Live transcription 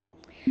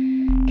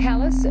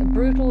callous,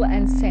 brutal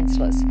and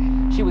senseless.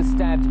 She was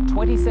stabbed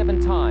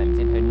 27 times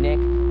in her neck,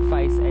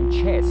 face and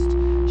chest.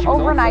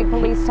 Overnight,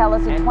 police tell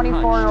us a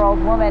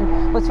 24-year-old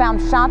woman was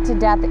found shot to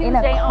death in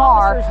a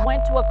car. Officers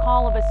went to a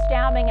call of a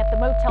stabbing at the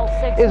Motel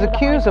 6. Is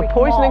accused of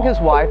poisoning his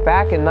wife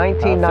back in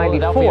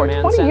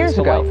 1994, 20 years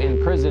ago.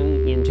 In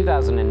prison in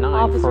 2009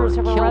 Officers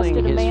for have killing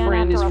arrested a his man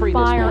friend is after a free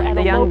this fire morning. at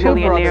The a young local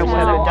billionaire was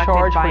motel.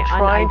 charged abducted by for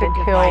trying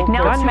to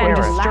kill gunmen.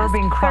 Terrace.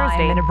 Disturbing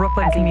crime in a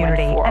Brooklyn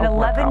community. An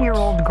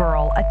 11-year-old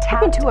girl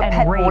attacked to a and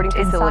pet boarding raped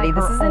facility. inside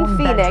This her is in own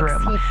Phoenix.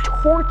 bedroom. He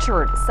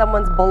tortured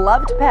someone's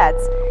beloved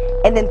pets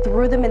and then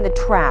threw them in the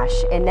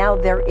trash. And now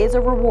there is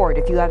a reward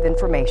if you have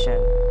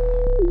information.